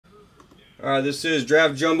Alright, this is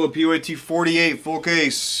Draft Jumbo PYT 48 full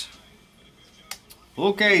case.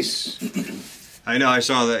 Full case. I know, I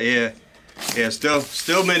saw that, yeah. Yeah,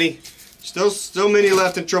 still many. Still many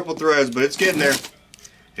left in triple threads, but it's getting there.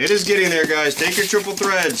 It is getting there, guys. Take your triple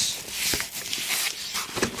threads.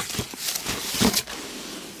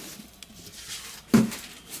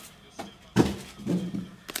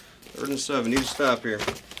 Third and 7. Need to stop here.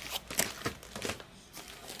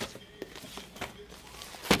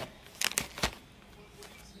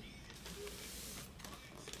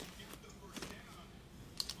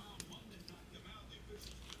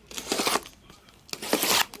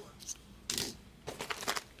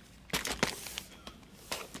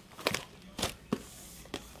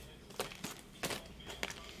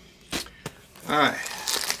 All right.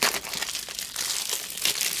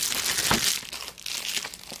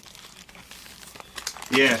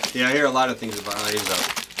 Yeah, I hear a lot of things about how he's up.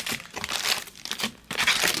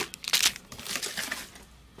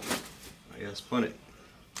 Yeah, let's punt it.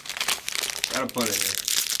 Gotta punt it here.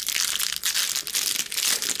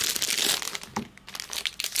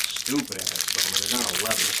 Stupid ass Bowman. They're not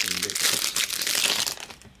 11. This is ridiculous.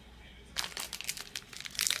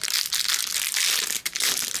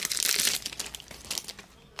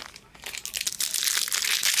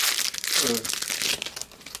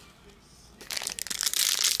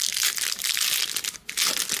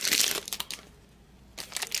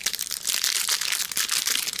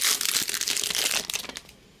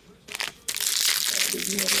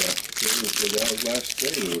 Last day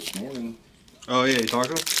this morning. Oh yeah, you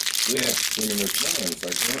talking? Yeah, singing this morning. It's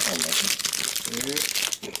like, wow,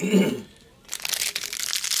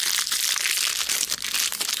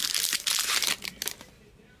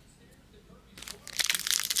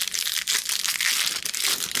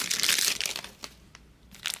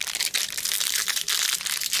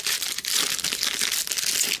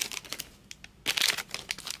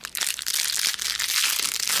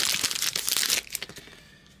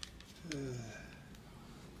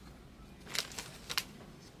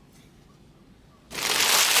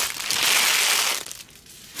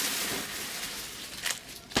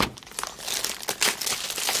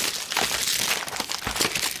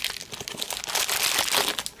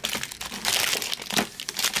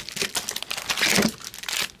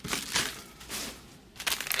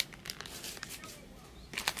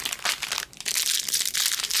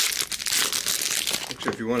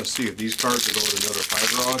 Actually, if you want to see if these cards will go with another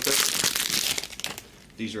fiber on it,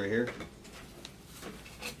 these right here.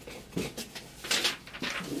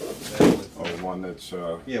 oh, one that's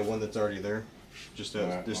Yeah, one that's already there. Just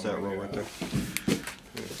that row right there.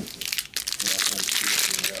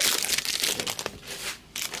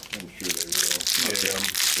 I'm sure they will.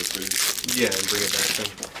 Yeah, and bring it back then.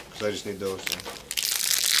 Because I just need those.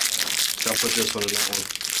 So I'll put this one in that one.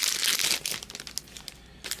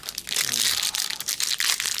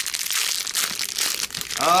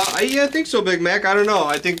 Yeah, I think so, Big Mac. I don't know.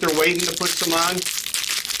 I think they're waiting to put some on.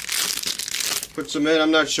 Put some in.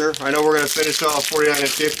 I'm not sure. I know we're going to finish off 49 and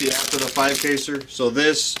 50 after the 5-caser. So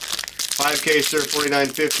this 5-caser,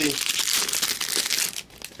 49.50.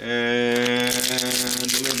 And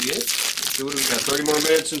that may be it. So what do we got? 30 more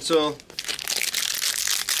minutes until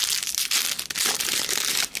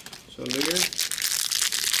New Year.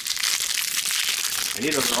 I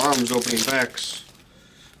need other arms opening packs.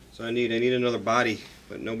 So I need another body,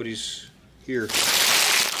 but nobody's here.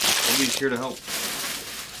 Nobody's here to help.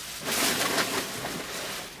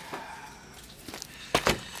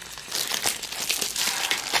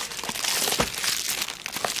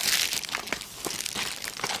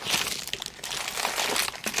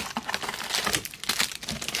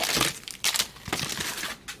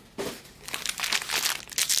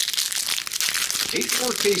 Eight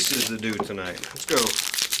more cases to do tonight. Let's go.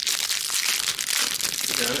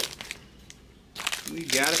 We got it. We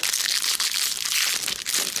got it.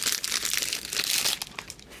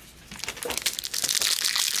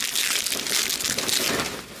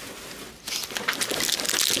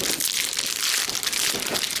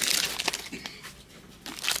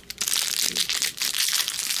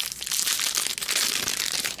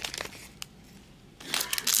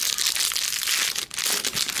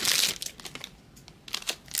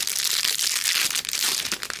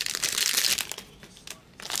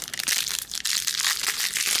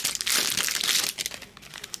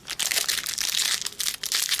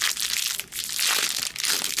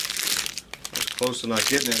 Close to not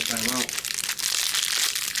getting that time out.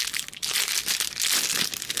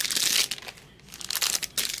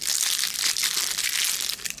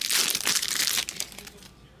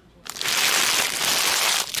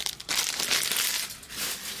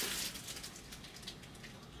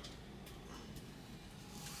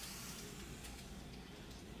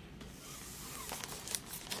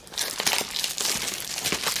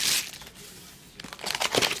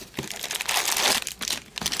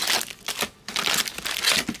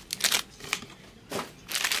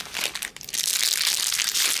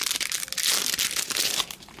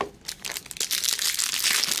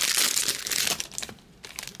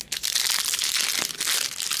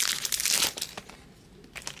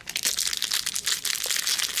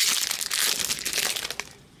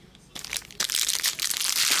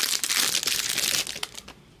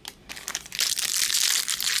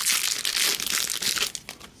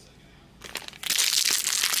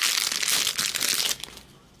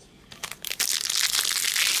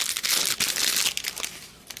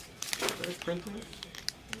 print that?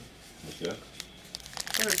 What's that? I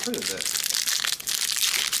thought I printed that.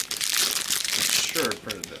 I'm sure I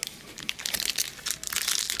printed that.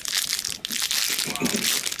 Wow.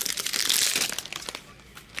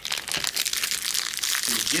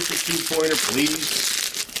 Can you get the 2-pointer, please?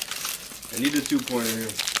 I need the 2-pointer here.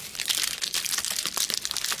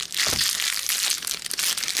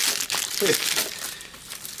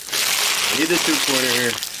 I need the 2-pointer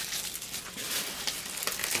here.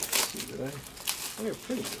 Did I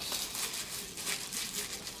printed this?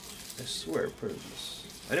 I swear I printed this.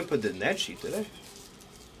 I didn't put it in that sheet, did I?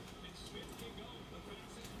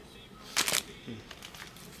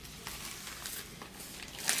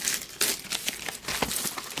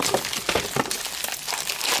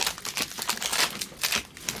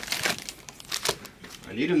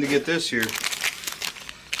 I need him to get this here.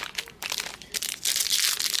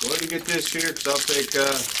 Go ahead and get this here, because I'll take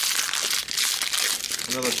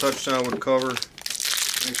another touchdown would cover.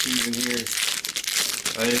 Actually, even here,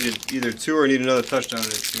 I needed either 2 or I need another touchdown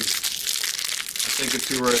in it too. I'll take a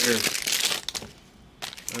 2 right here.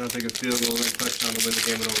 I don't think a field goal and a touchdown to win the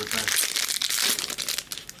game in overtime.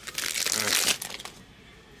 Alright.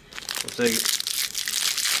 We'll take it.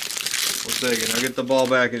 We'll take it. I'll get the ball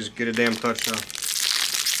back and just get a damn touchdown.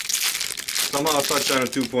 Somehow a touchdown, a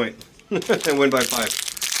 2-point. And win by 5.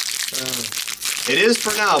 It is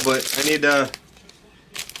for now, but I need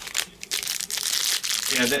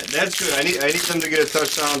yeah, that's good. I need them to get a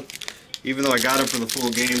touchdown, even though I got him for the full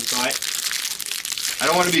game. So I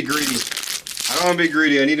don't want to be greedy. I don't want to be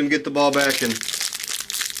greedy. I need him to get the ball back and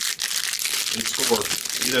score.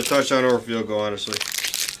 Either a touchdown or a field goal, honestly.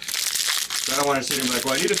 So I don't want to sit here and be like,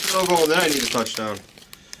 well, I need a field goal and then I need a touchdown.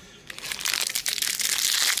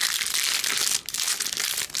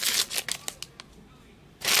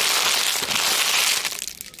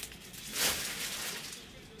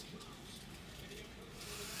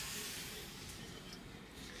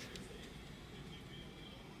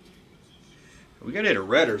 We gotta hit a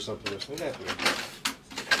red or something. What's happening?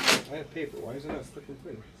 I have paper. Why is it not freaking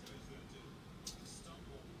printing?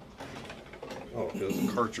 Oh, it was a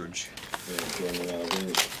cartridge.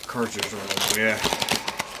 Cartridge running.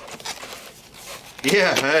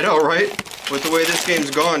 Yeah, I know, right? With the way this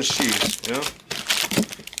game's gone, sheesh, you know?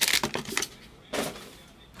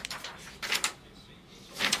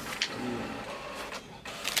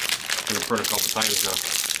 I'm gonna print a couple times now.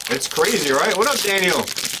 It's crazy, right? What up, Daniel?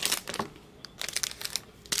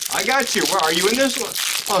 I got you. Where are you in this one?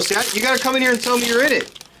 Oh, see, you gotta come in here and tell me you're in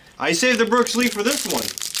it. I saved the Brooks Lee for this one.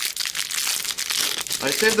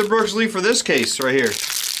 I saved the Brooks Lee for this case right here.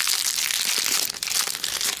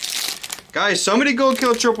 Guys, somebody go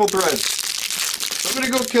kill Triple Threads.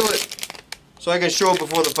 Somebody go kill it so I can show it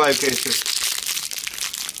before the 5K too.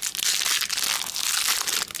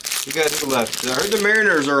 You guys who left? I heard the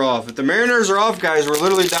Mariners are off. If the Mariners are off, guys, we're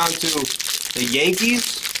literally down to the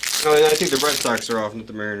Yankees. No, I think the Red Sox are off, not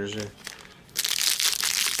the Mariners. Yeah.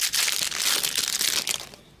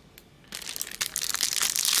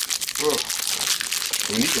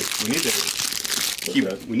 We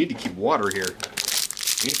need to keep water here.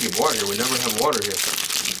 We need to keep water here. We never have water here.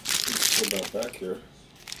 Put that back here.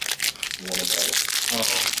 Uh-oh.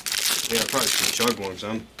 Yeah, I probably should chug one,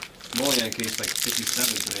 son. I'm only on case like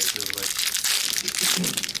 57 today, so like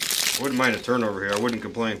I wouldn't mind a turnover here. I wouldn't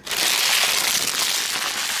complain.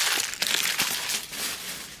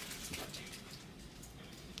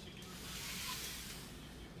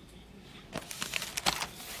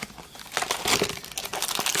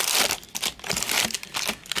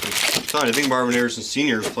 I think Marvin Harrison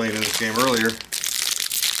Sr. was playing in this game earlier.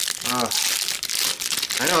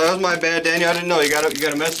 I know, that was my bad, Daniel. I didn't know. You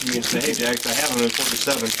gotta message me and say, hey, Jax, I have him in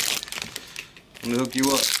 47. Let me hook you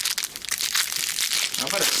up. How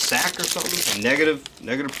about a sack or something? A negative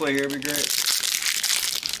play here would be great.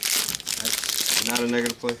 That's not a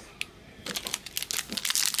negative play.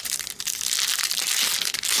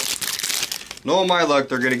 No, my luck,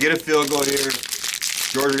 they're gonna get a field goal here.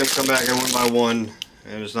 Georgia gonna come back and win by 1.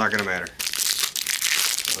 And it's not going to matter.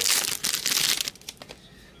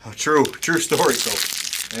 Oh, true story,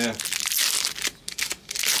 folks. Yeah.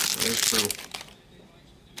 That's true.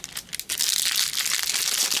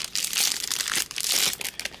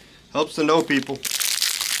 Helps to know people.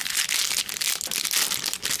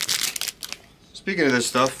 Speaking of this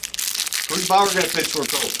stuff, who's Bauer going to pitch for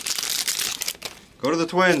Colt? Go to the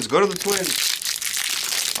Twins. Go to the Twins.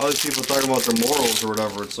 All these people talking about their morals or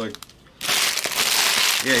whatever. It's like,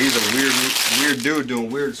 yeah, he's a weird dude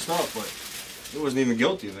doing weird stuff, but he wasn't even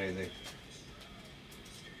guilty of anything.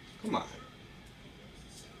 Come on.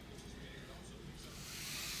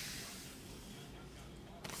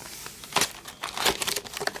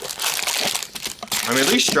 I mean, at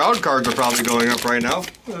least Stroud cards are probably going up right now.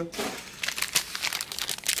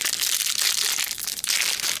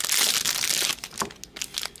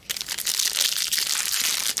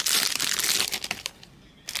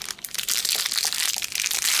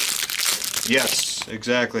 Yes,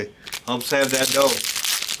 exactly. Helps have that dough.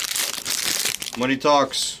 Money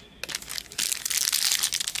talks.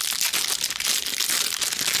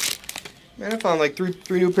 Man, I found like three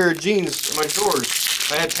new pair of jeans in my drawers.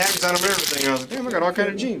 I had tags on them and everything. I was like, damn, I got all kind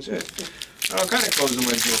of jeans. Yeah. All kind of clothes in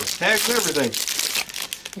my drawers. Tags and everything.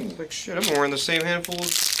 I was like, shit, I'm wearing the same handful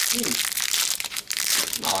of jeans.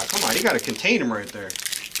 Aw, come on, you gotta contain him right there.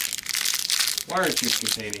 Why aren't you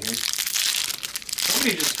containing him?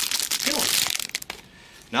 Somebody just kill him.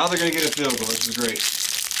 Now they're gonna get a field goal. This is great.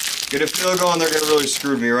 Get a field goal and they're gonna really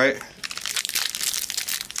screw me, right?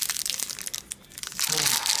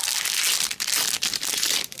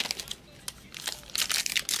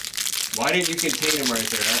 Why didn't you contain him right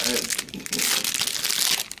there?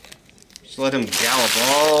 Just let him gallop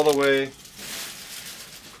all the way.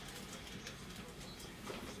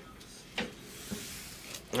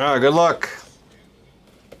 Alright, good luck.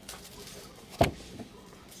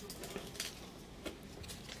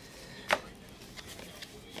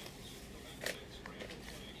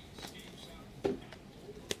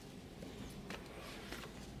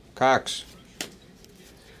 Cox.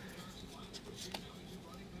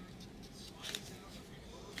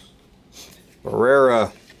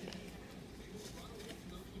 Barrera.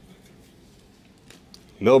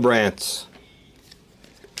 Milbrandt.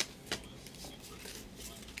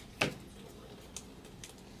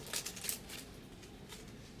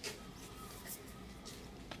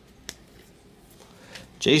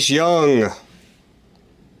 Jace Young.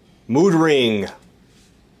 Mood Ring.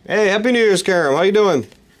 Hey, Happy New Year's, Karam. How you doing?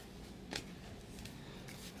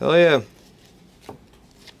 Hell yeah.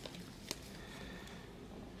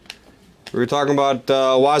 We were talking about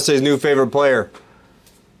Wase's new favorite player.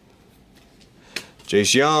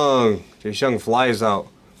 Jace Young. Jace Young flies out.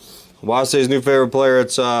 Wase's new favorite player,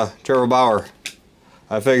 it's Trevor Bauer.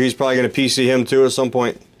 I figure he's probably going to PC him too at some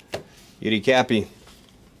point. Yiddy Cappy.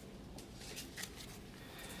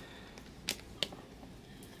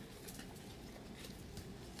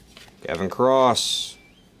 Gavin Cross.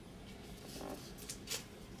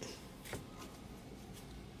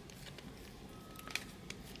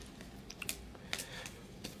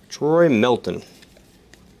 Troy Melton.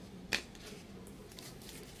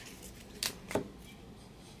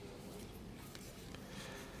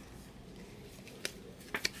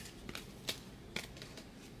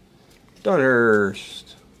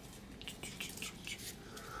 Dunhurst.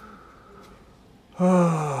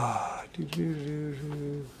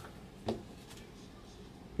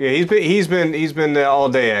 Yeah, he's been all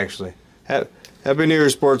day actually. Happy New Year,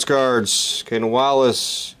 sports cards. Ken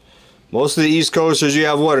Wallace. Most of the East Coasters, you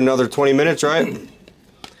have what, another 20 minutes, right?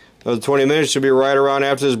 Another 20 minutes should be right around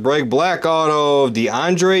after this break. Black auto of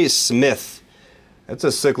DeAndre Smith. That's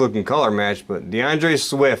a sick looking color match, but DeAndre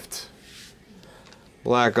Swift.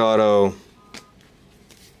 Black auto.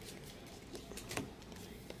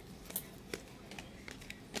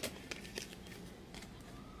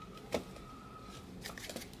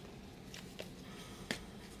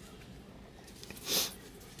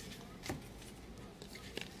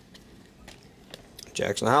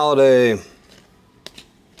 Jackson Holiday.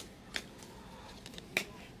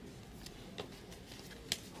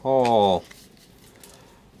 Hall.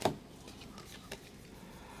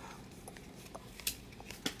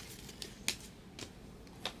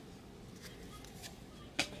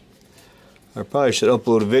 I probably should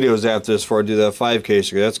upload videos after this before I do that 5K,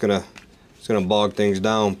 so it's gonna bog things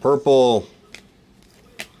down. Purple.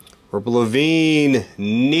 Purple Levine.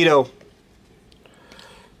 Neato.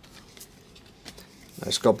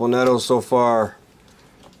 Nice couple Nettles so far.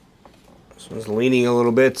 This one's leaning a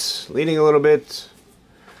little bit. Leaning a little bit.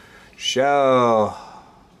 Show.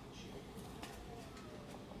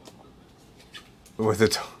 With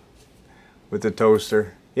the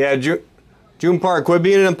toaster. Yeah, June Park, quit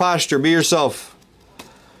being an imposter. Be yourself.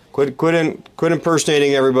 Quit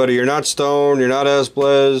impersonating everybody. You're not Stone. You're not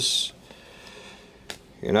Esplez.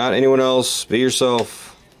 You're not anyone else. Be yourself.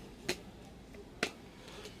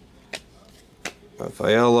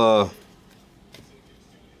 Rafaela.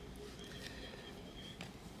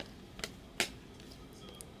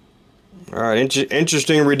 All right,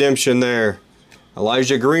 interesting redemption there.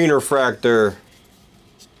 Elijah Green refractor.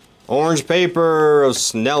 Orange paper of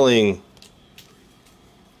Snelling.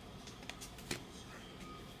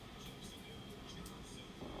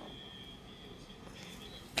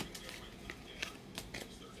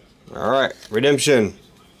 All right, redemption.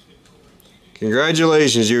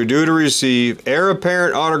 Congratulations, you're due to receive Heir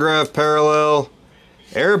Apparent Autograph Parallel,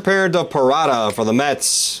 Heir Apparent of Parada for the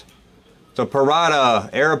Mets. So Parada,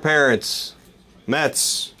 Heir Apparent,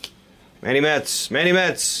 Mets. Manny Mets, Manny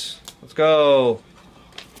Mets. Let's go.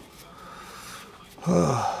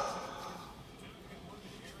 You're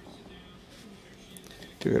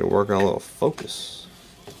gonna work on a little focus.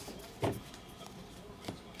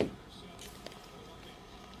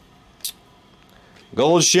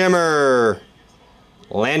 Gold Shimmer,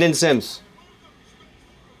 Landon Sims.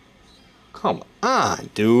 Come on,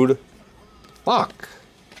 dude. Fuck.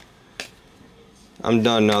 I'm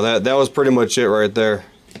done now. That was pretty much it right there.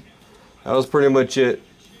 That was pretty much it.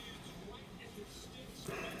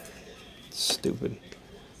 Stupid.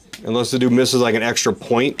 Unless the dude misses like an extra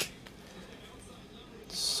point.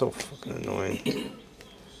 So fucking annoying.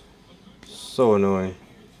 So annoying.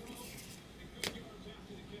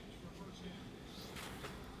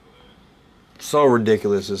 So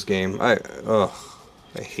ridiculous, this game. I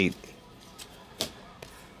hate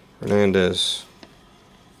Hernandez.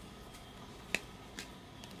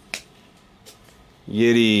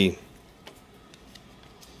 Yiddy.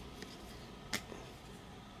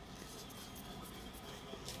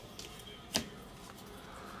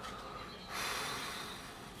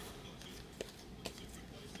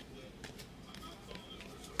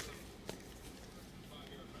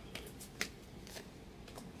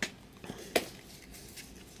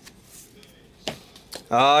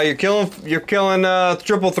 You're killing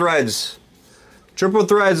triple threads. Triple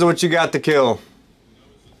threads is what you got to kill.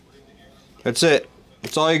 That's it.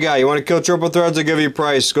 That's all you got. You want to kill triple threads, I'll give you a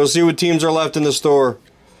price. Go see what teams are left in the store.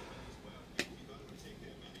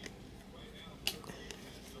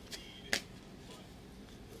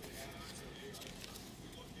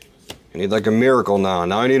 I need like a miracle now.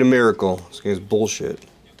 Now I need a miracle. This game's bullshit.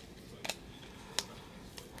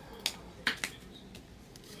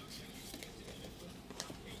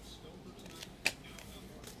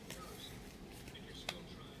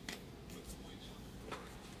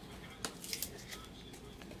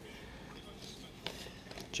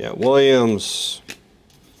 Jet Williams.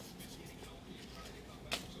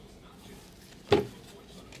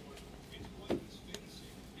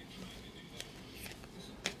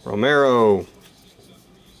 Romero.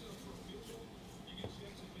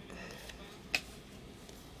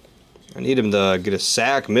 I need him to get a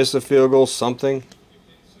sack, miss a field goal, something.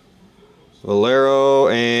 Valero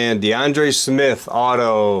and DeAndre Smith,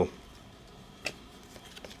 auto.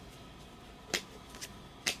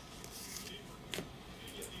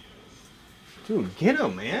 Dude, get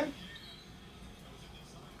him, man.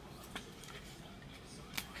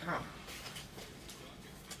 God.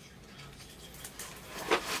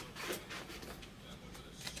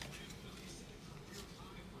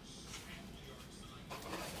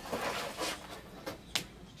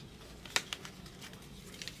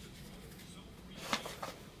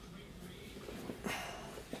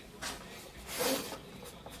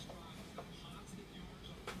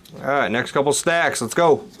 All right, next couple stacks. Let's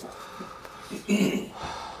go.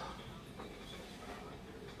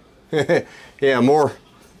 Yeah, more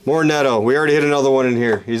Neto. We already hit another one in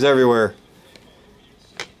here. He's everywhere.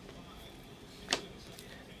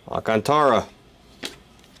 Alcantara.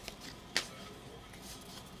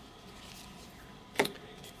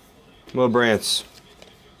 Brants.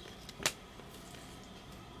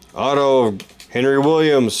 Auto. Henry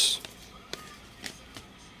Williams.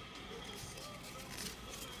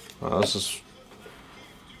 Oh, this is.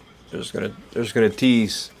 They're just gonna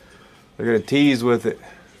tease. They're gonna tease with it.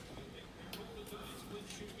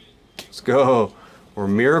 Let's go. We're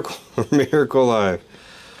miracle live.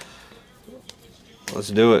 Let's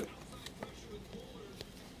do it.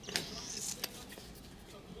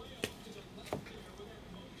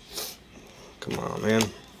 Come on, man.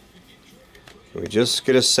 Can we just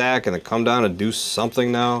get a sack and then come down and do something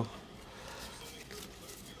now?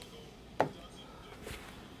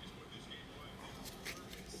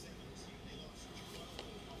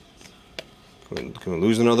 Can we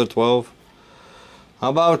lose another 12? How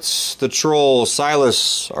about the troll,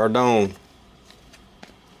 Silas Ardone?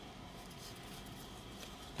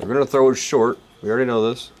 We're going to throw it short. We already know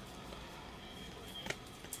this.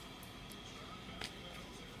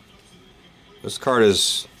 This card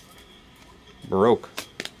is Baroque.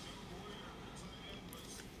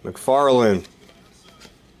 McFarlane.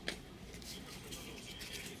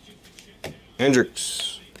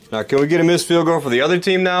 Hendricks. Now, can we get a missed field goal for the other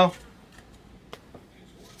team now?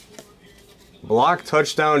 Block,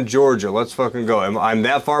 touchdown, Georgia. Let's fucking go. I'm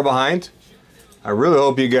that far behind? I really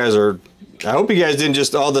hope you guys are... I hope you guys didn't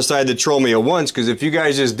just all decide to troll me at once, because if you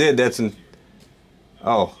guys just did, that's...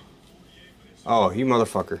 Oh. Oh, you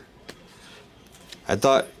motherfucker. I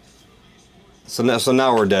thought... So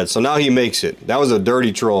now we're dead. So now he makes it. That was a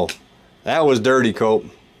dirty troll. That was dirty, Cope.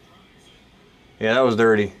 Yeah, that was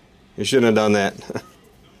dirty. You shouldn't have done that.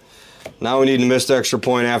 Now we need to miss the extra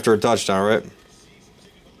point after a touchdown, right?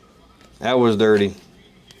 That was dirty.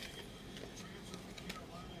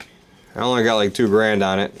 I only got like $2 grand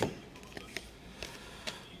on it.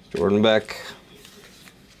 Jordan Beck.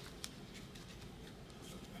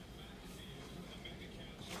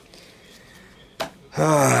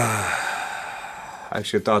 I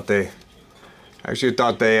actually thought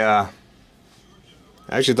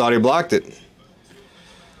he blocked it.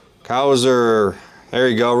 Cowser. There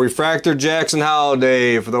you go. Refractor Jackson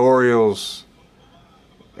Holiday for the Orioles.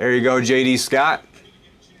 There you go, J.D. Scott.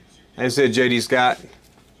 I said J.D. Scott.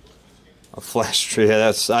 A flash tree. Yeah,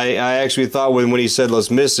 that's. I actually thought when he said let's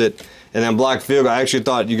miss it and then block field goal, I actually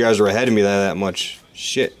thought you guys were ahead of me that much.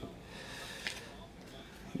 Shit.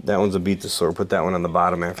 That one's a beat the sore. Put that one on the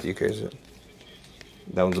bottom after you guys it.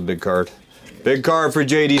 That one's a big card. Big card for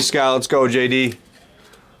J.D. Scott. Let's go, J.D.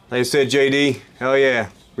 Like I said, J.D. Hell yeah.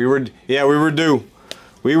 We were due.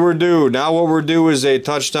 We were due. Now what we're due is a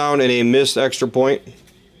touchdown and a missed extra point.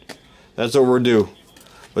 That's what we're due.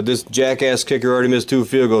 But this jackass kicker already missed 2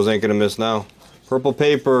 field goals. Ain't gonna miss now. Purple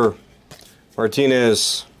paper.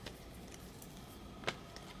 Martinez.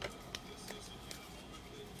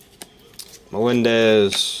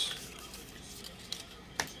 Melendez.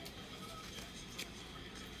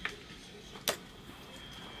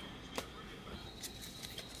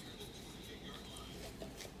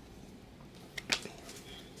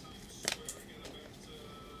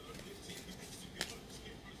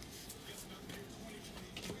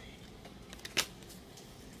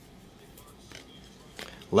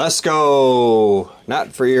 Let's go.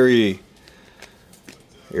 Not for Erie.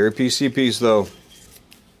 Erie PC piece though.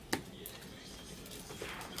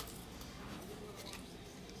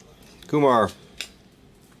 Kumar.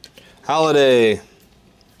 Holiday.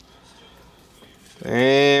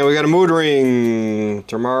 And we got a mood ring.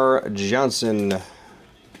 Tamar Johnson.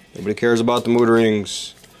 Nobody cares about the mood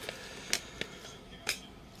rings.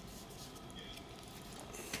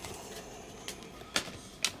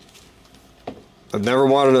 I've never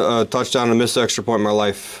wanted a touchdown and missed extra point in my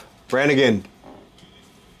life. Brannigan.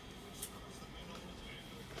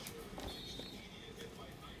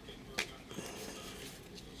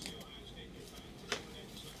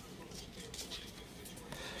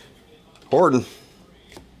 Horton.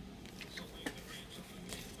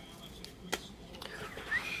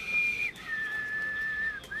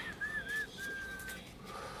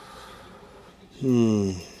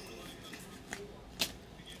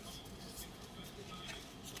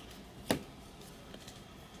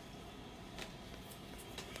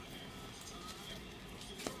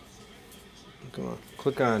 Come on,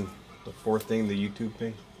 click on the 4th thing, the YouTube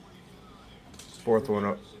thing. 4th one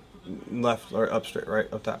up, left or up straight, right,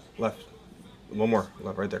 up top, left. One more,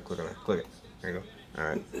 left, right there. Click on it. Click it. There you go. All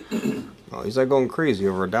right. Oh, he's like going crazy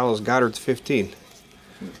over Dallas Goedert's 15.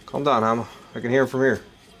 Calm down, Hama. I can hear him from here.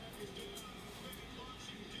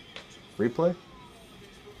 Replay.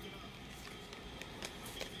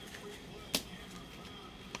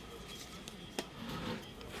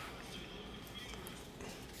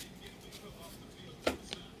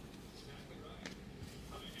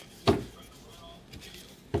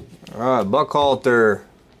 All right, Buckhalter.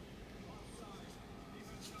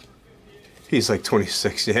 He's like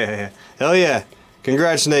 26. Yeah. Hell yeah.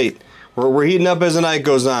 Congrats, Nate. We're heating up as the night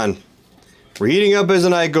goes on. We're heating up as the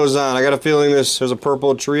night goes on. I got a feeling there's a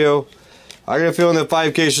purple trio. I got a feeling that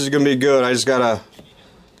 5 cases is going to be good. I just got to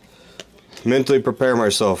mentally prepare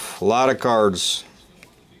myself. A lot of cards.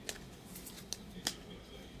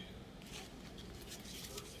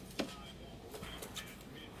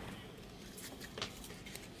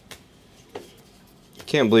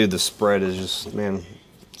 Can't believe the spread is just, man,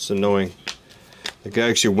 it's annoying. I could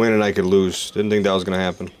actually win and I could lose. Didn't think that was going to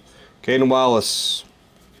happen. Caden Wallace.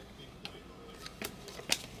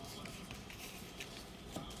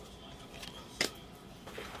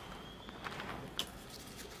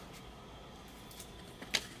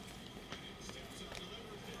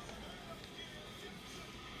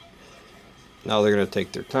 Now they're going to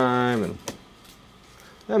take their time and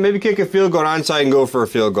maybe kick a field goal onside and go for a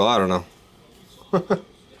field goal. I don't know.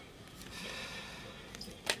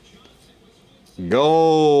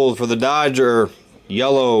 Gold for the Dodger.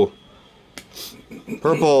 Yellow.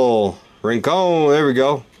 Purple. Rincon. There we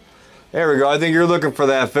go. There we go. I think you're looking for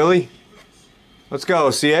that, Philly. Let's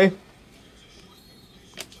go, CA.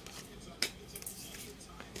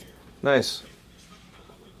 Nice.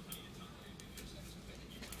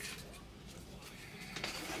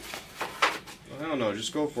 don't know.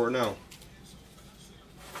 Just go for it now.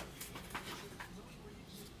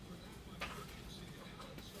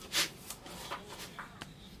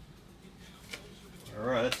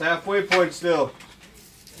 Alright, that's halfway point still.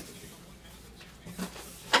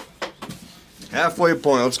 Halfway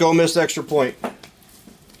point. Let's go miss extra point.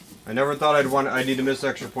 I never thought I need to miss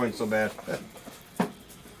extra point so bad.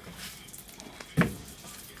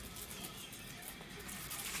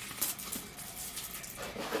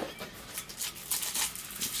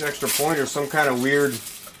 It's extra point or some kind of weird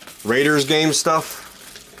Raiders game stuff.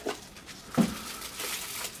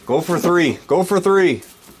 Go for 3. Go for 3.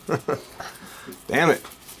 Damn it.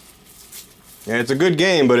 Yeah, it's a good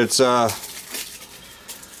game, but it's not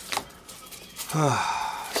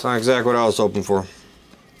exactly what I was hoping for.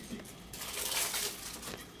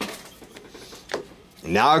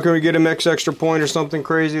 Now can we get him extra point or something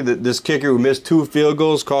crazy? That this kicker who missed 2 field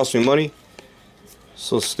goals cost me money?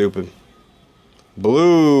 So stupid.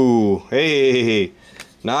 Blue. Hey.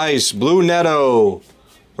 Nice. Blue Netto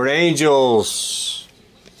for the Angels.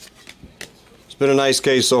 It's been a nice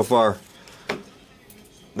case so far.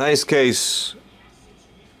 Nice case.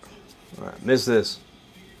 Alright, miss this.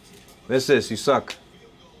 Miss this, you suck.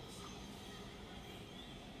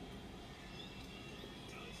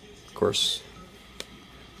 Of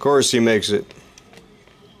course he makes it.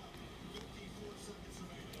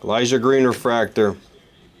 Elijah Green refractor.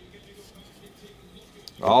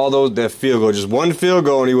 All those, that field goal. Just one field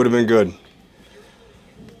goal and he would have been good.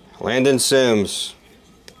 Landon Sims.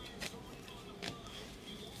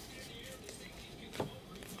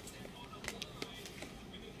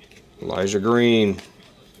 Elijah Green.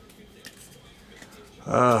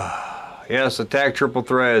 Yes, attack triple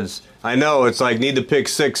threads. I know, it's like need to pick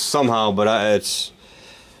 6 somehow, but it's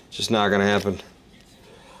just not going to happen.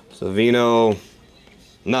 Savino.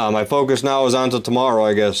 No, my focus now is on to tomorrow,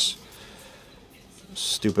 I guess.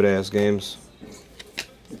 Stupid ass games.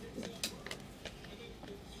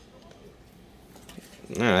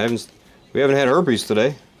 No, we haven't had herpes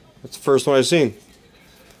today. That's the first one I've seen.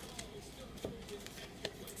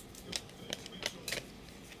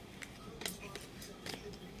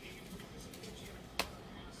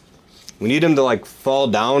 We need him to like fall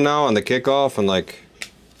down now on the kickoff and like,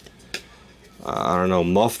 I don't know,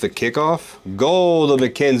 muff the kickoff. Gold of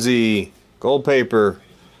McKenzie. Gold paper.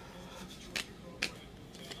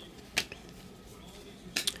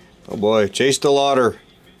 Oh boy, Chase DeLauder.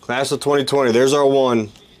 Class of 2020. There's our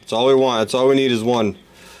one. That's all we want. That's all we need is one.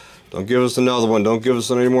 Don't give us another one. Don't give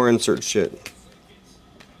us any more insert shit.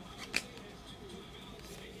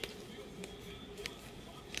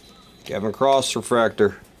 Gavin Cross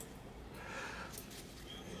refractor.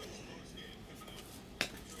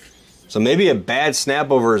 So maybe a bad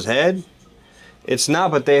snap over his head? It's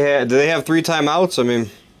not, but do they have 3 timeouts? I mean,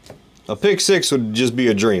 a pick 6 would just be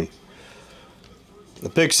a dream. The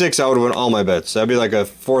pick 6, I would win all my bets. That'd be like a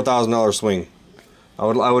 $4,000 swing. I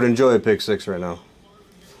would enjoy a pick 6 right now.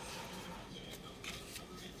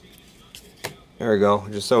 There we go.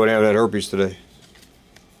 Just so we haven't had herpes today.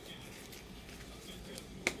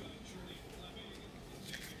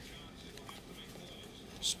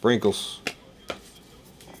 Sprinkles.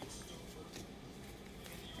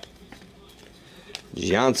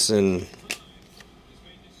 Johnson.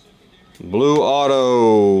 Blue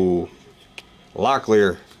auto.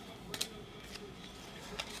 Locklear.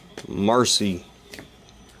 Marcy.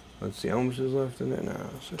 Let's see how much is left in there. No,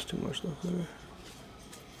 there's too much left in there.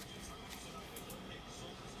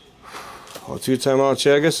 Oh, 2 timeouts.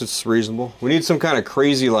 Yeah, I guess it's reasonable. We need some kind of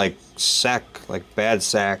crazy like sack, like bad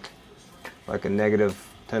sack, like a negative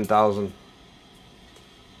 10,000.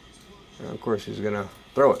 Of course, he's gonna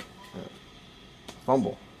throw it.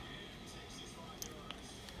 Fumble.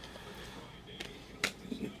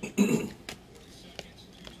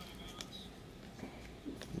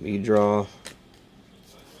 Me draw.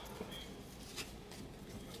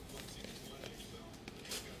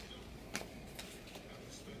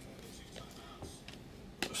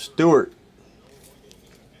 Stewart.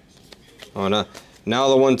 Oh no! Now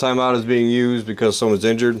the 1 timeout is being used because someone's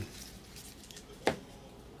injured. Is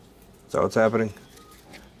that what's happening?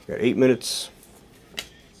 Got 8 minutes.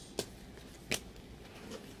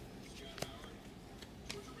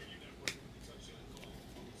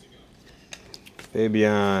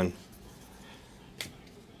 Fabian.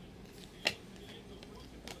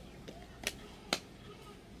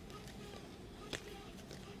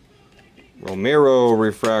 Romero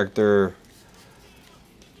refractor.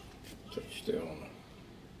 Touchdown.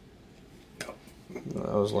 No,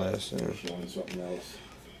 that was last. Yeah. Showing something else.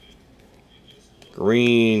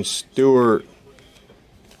 Green, Stewart,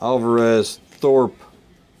 Alvarez, Thorpe,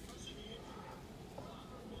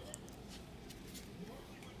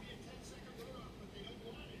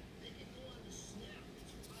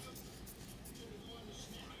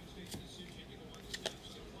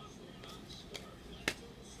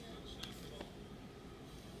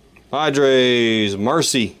 Padres,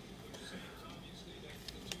 Marcy.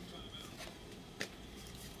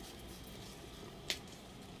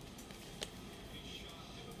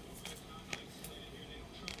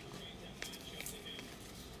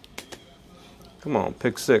 Come on,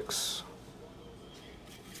 pick 6.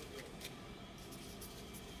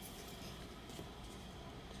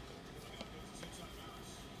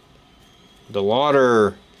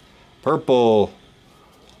 DeLauder, purple.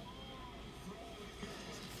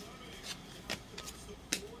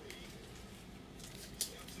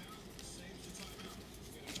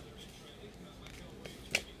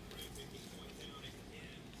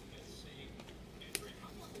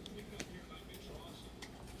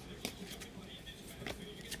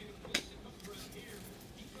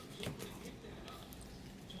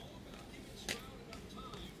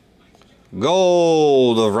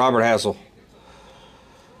 Gold of Robert Hassel.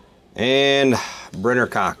 And Brenner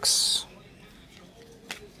Cox.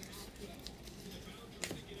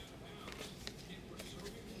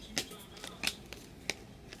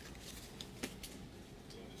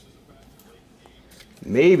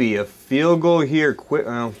 Maybe a field goal here. Quick.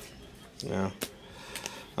 Oh, yeah.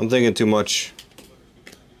 I'm thinking too much.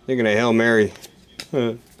 Thinking a Hail Mary.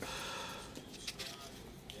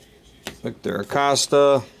 Victor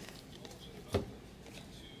Acosta.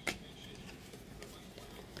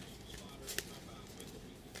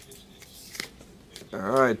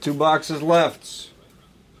 All right, 2 boxes left.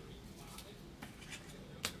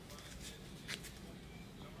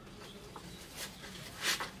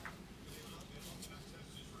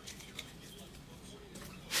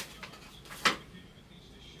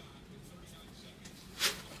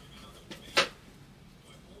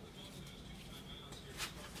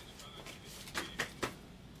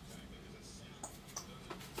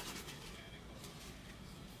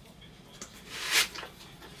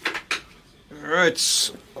 All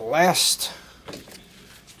right, last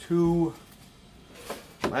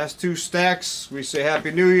two stacks. We say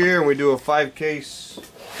Happy New Year, and we do a 5-case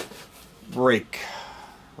break.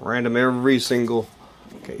 Random every single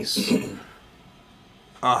case.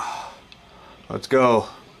 Let's go.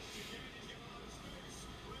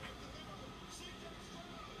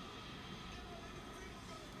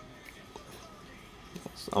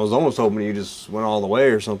 I was almost hoping you just went all the way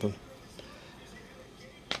or something.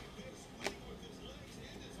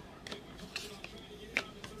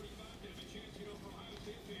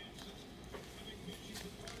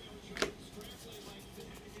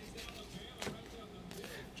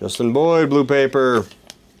 Justin Boyd, blue paper.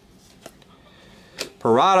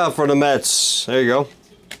 Parada for the Mets. There you go.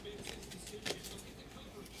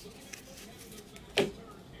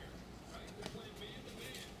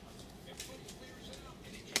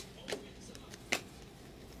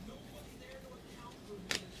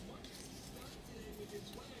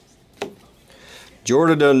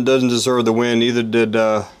 Jordan doesn't deserve the win. Neither did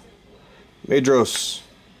Medros.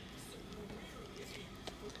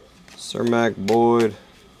 Cermak, Boyd.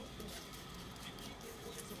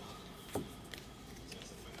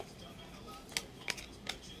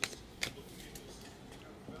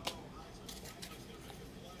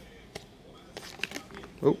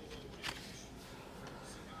 Oh.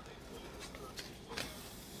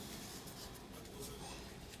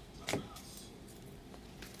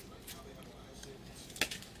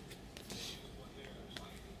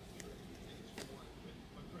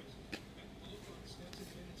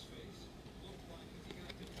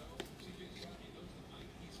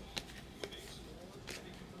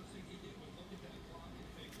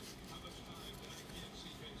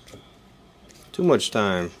 Too much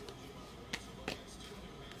time.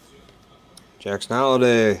 Jackson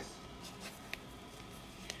Holiday.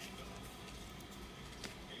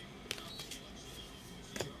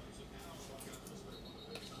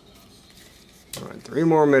 All right, 3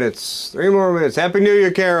 more minutes. 3 more minutes. Happy New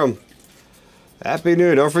Year, Karam. Happy New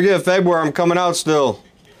Year. Don't forget, February, I'm coming out still.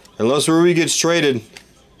 Unless Rui gets traded,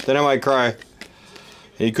 then I might cry.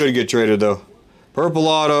 He could get traded, though. Purple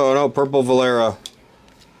Auto. Oh, no, Purple Valera.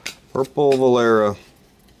 Purple Valera.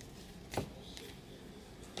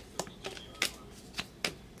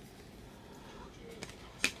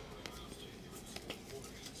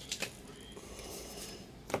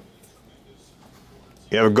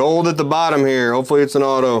 You have gold at the bottom here. Hopefully it's an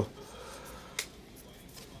auto.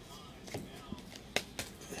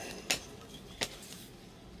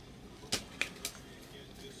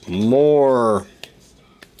 More.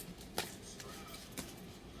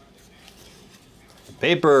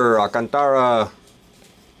 Paper, Alcantara.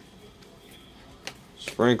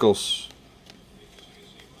 Sprinkles.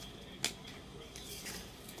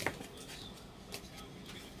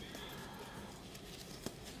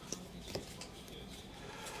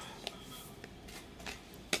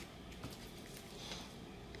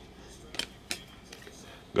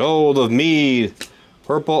 Gold of Mead.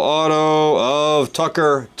 Purple auto of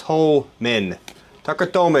Tucker Tolman. Tucker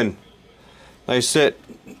Tolman. Nice sit.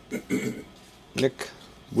 Nick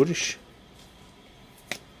Woodish.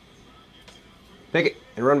 Pick it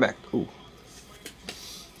and run back. Ooh.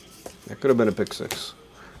 That could have been a pick six.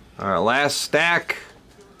 Alright, last stack.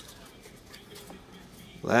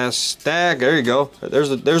 Last stack. There you go. There's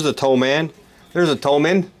the Tolman. There's a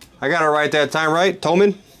Tolman. I got it right that time, right?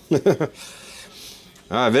 Tolman?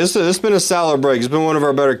 Alright, this has been a solid break. It's been one of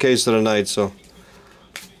our better cases of the night, so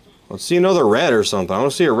let's see another red or something. I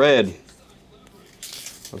want to see a red.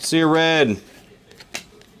 Let's see a red.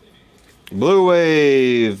 Blue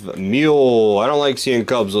Wave. Mule. I don't like seeing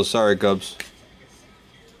Cubs, though. Sorry, Cubs.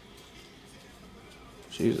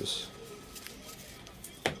 Jesus.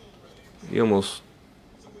 He almost...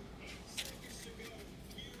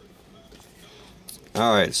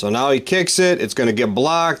 Alright, so now he kicks it. It's going to get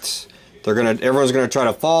blocked. Everyone's going to try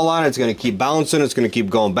to fall on it. It's going to keep bouncing. It's going to keep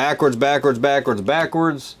going backwards, backwards, backwards,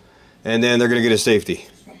 backwards. And then they're going to get a safety.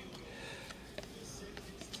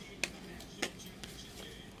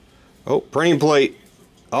 Oh, printing plate.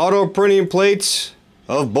 Auto printing plates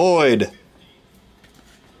of Boyd.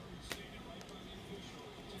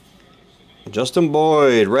 Justin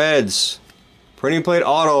Boyd, Reds. Printing plate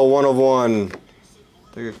auto, 1 of 1.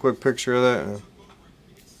 Take a quick picture of that.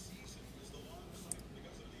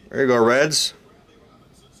 There you go, Reds.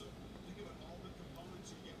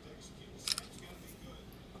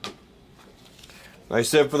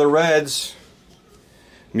 Nice hit for the Reds.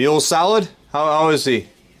 Mule solid? How is he?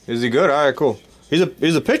 Is he good? All right, cool. He's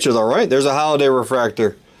a pitcher though, right? There's a holiday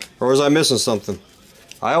refractor. Or was I missing something?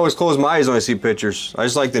 I always close my eyes when I see pitchers. I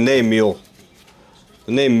just like the name Mule.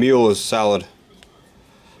 The name Mule is solid.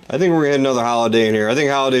 I think we're going to hit another holiday in here. I think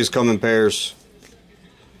holidays come in pairs.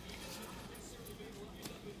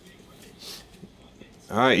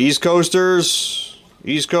 Alright, East Coasters.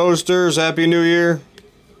 East Coasters, Happy New Year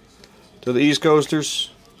to the East Coasters.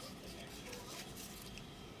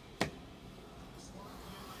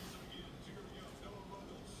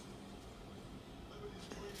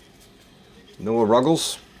 Noah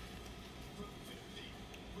Ruggles.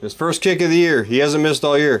 His first kick of the year. He hasn't missed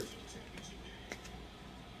all year.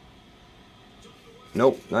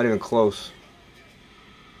 Nope, not even close.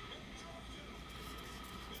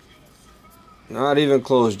 Not even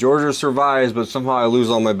close. Georgia survives, but somehow I lose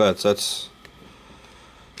all my bets. That's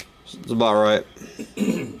about right.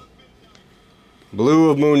 Blue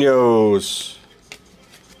of Munoz.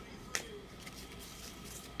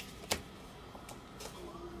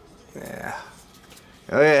 Yeah.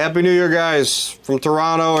 Hey, Happy New Year, guys. From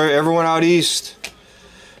Toronto, everyone out east.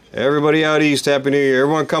 Everybody out east, Happy New Year.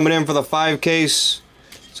 Everyone coming in for the 5 case.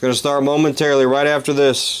 It's going to start momentarily right after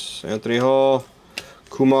this. Anthony Hall,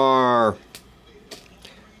 Kumar,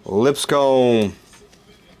 Lipscomb,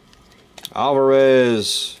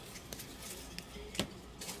 Alvarez,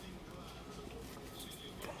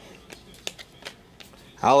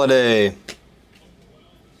 Holiday,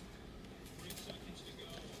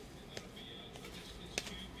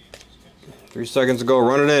 3 seconds to go.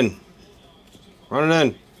 Run it in. Run it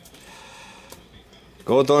in.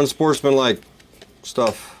 Go with the unsportsmanlike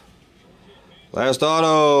stuff. Last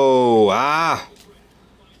auto.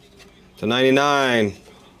 To 99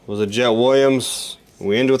 was a Jet Williams.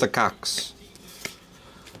 We end with a Cox.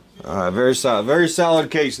 Very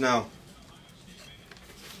solid case now.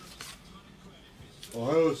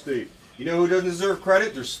 Ohio State. You know who doesn't deserve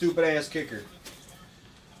credit? Their stupid ass kicker.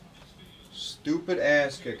 Stupid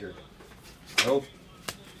ass kicker. Hope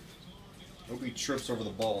he trips over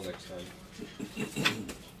the ball next time.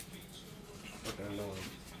 Fucking annoying.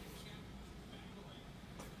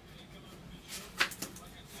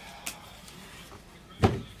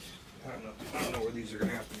 I don't know where these are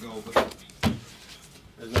gonna have to go, but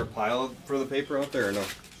is there a pile for the paper out there or no?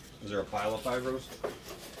 Is there a pile of 5 rows?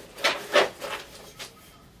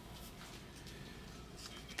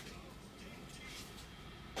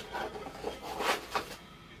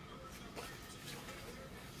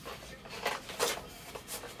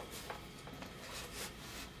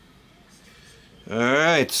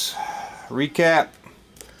 Alright, recap.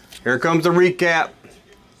 Here comes the recap.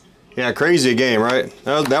 Yeah, crazy game, right?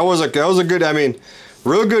 That was a good, I mean,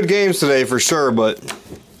 real good games today for sure, but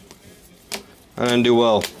I didn't do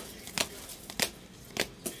well. I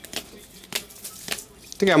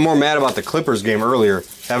think I'm more mad about the Clippers game earlier,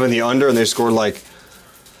 having the under and they scored like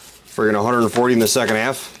friggin' 140 in the second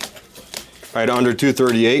half. I had under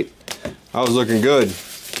 238. I was looking good.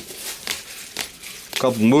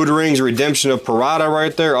 Couple mood rings, redemption of Parada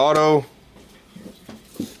right there, auto.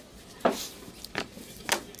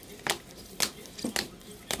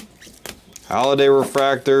 Holiday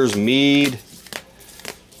refractors, Mead.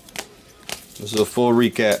 This is a full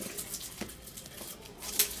recap.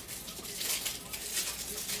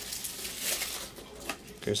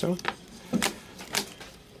 Okay, so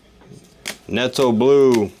Neto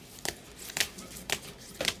Blue.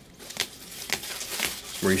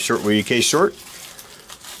 Were you short? Were you case short?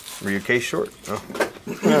 Were you case short? Oh.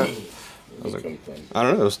 I was like, I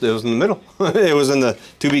don't know. It was in the middle. It was in the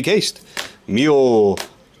to be cased. Mule,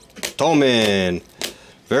 Bowman.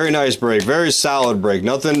 Very nice break. Very solid break.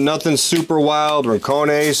 Nothing super wild.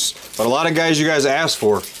 Rincones, but a lot of guys you guys asked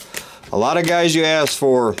for. A lot of guys you asked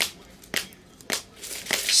for.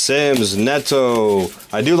 Sims, Neto.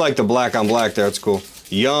 I do like the black on black there. It's cool.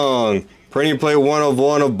 Young, printing plate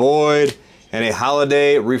 1/1 of Boyd, and a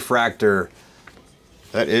holiday refractor.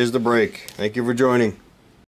 That is the break. Thank you for joining.